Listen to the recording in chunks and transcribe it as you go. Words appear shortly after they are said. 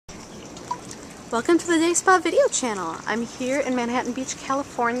Welcome to the DAYSPA video channel. I'm here in Manhattan Beach,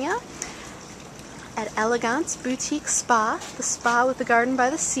 California at Elégance Boutique Spa, the spa with the garden by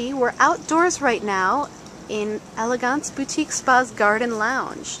the sea. We're outdoors right now in Elégance Boutique Spa's garden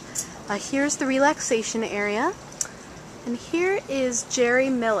lounge. Here's the relaxation area. And here is Jerry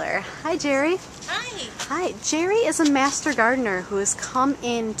Miller. Hi, Jerry. Hi. Hi. Jerry is a master gardener who has come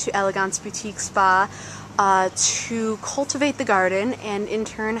into Elégance Boutique Spa to cultivate the garden and in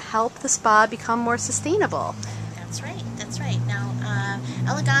turn help the spa become more sustainable. That's right. That's right. Now,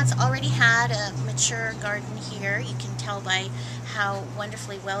 Elégance already had a mature garden here. You can tell by how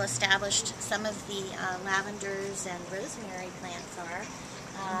wonderfully well established some of the lavenders and rosemary plants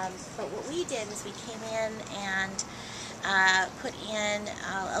are. But what we did was we came in and put in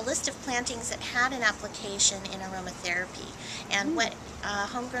a list of plantings that had an application in aromatherapy. And what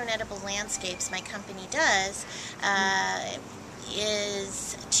Homegrown Edible Landscapes, my company, does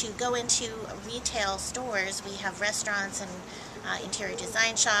is to go into retail stores. We have restaurants and interior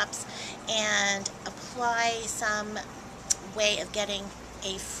design shops, and apply some way of getting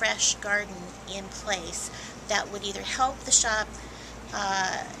a fresh garden in place that would either help the shop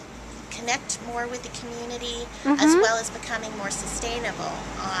connect more with the community, as well as becoming more sustainable.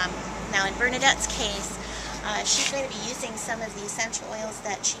 Now in Bernadette's case, she's going to be using some of the essential oils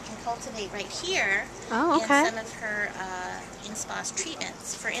that she can cultivate right here in some of her in-spa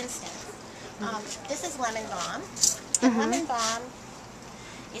treatments. For instance, this is lemon balm. And lemon balm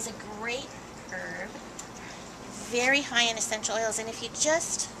is a great herb, very high in essential oils, and if you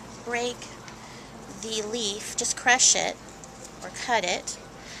just break the leaf, just crush it or cut it,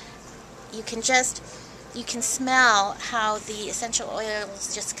 you can smell how the essential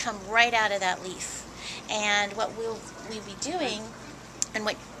oils just come right out of that leaf. And what we'll be doing, and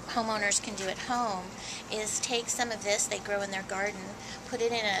what homeowners can do at home, is take some of this they grow in their garden, put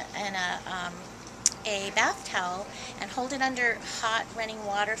it in a bath towel, and hold it under hot running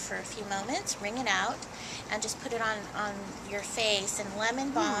water for a few moments, wring it out, and just put it on your face. And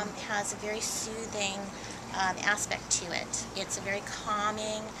lemon balm has a very soothing aspect to it. It's a very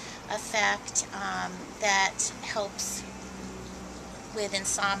calming effect that helps with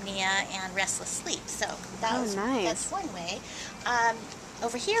insomnia and restless sleep. So that's one way.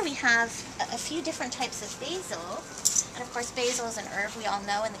 Over here we have a few different types of basil, and of course basil is an herb we all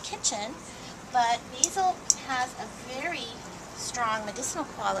know in the kitchen, but basil has a very strong medicinal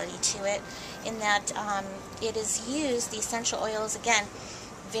quality to it in that it is used, the essential oils, again,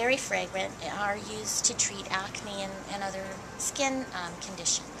 very fragrant, are used to treat acne and other skin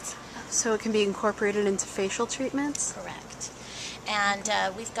conditions. So it can be incorporated into facial treatments? Correct.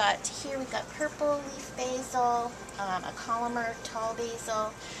 And we've got purple leaf basil, a columnar tall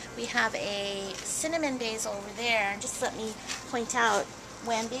basil. We have a cinnamon basil over there. And just let me point out,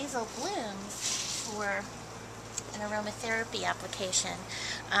 when basil blooms for an aromatherapy application,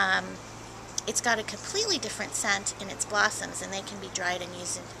 it's got a completely different scent in its blossoms, and they can be dried and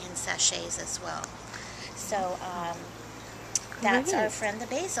used in sachets as well. So that's our friend the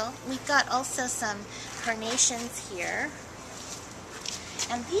basil. We've got also some carnations here.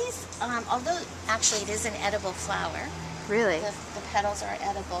 And these, although actually it is an edible flower. Really? The petals are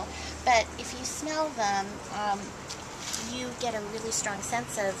edible. But if you smell them, you get a really strong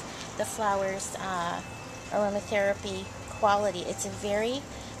sense of the flower's aromatherapy quality. It's a very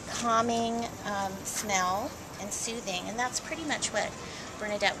calming smell and soothing, and that's pretty much what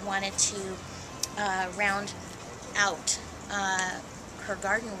Bernadette wanted to round out her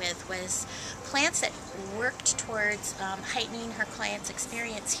garden with, was plants that worked towards heightening her client's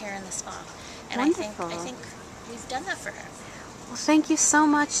experience here in the spa. And Wonderful. I think we've done that for her. Well, thank you so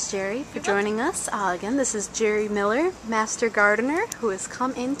much, Jerry, for joining us. Again, this is Jerry Miller, Master Gardener, who has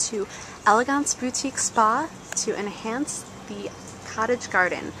come into Elégance Boutique Spa to enhance the cottage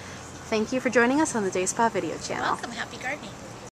garden. Thank you for joining us on the DAYSPA video channel. You're welcome. Happy gardening.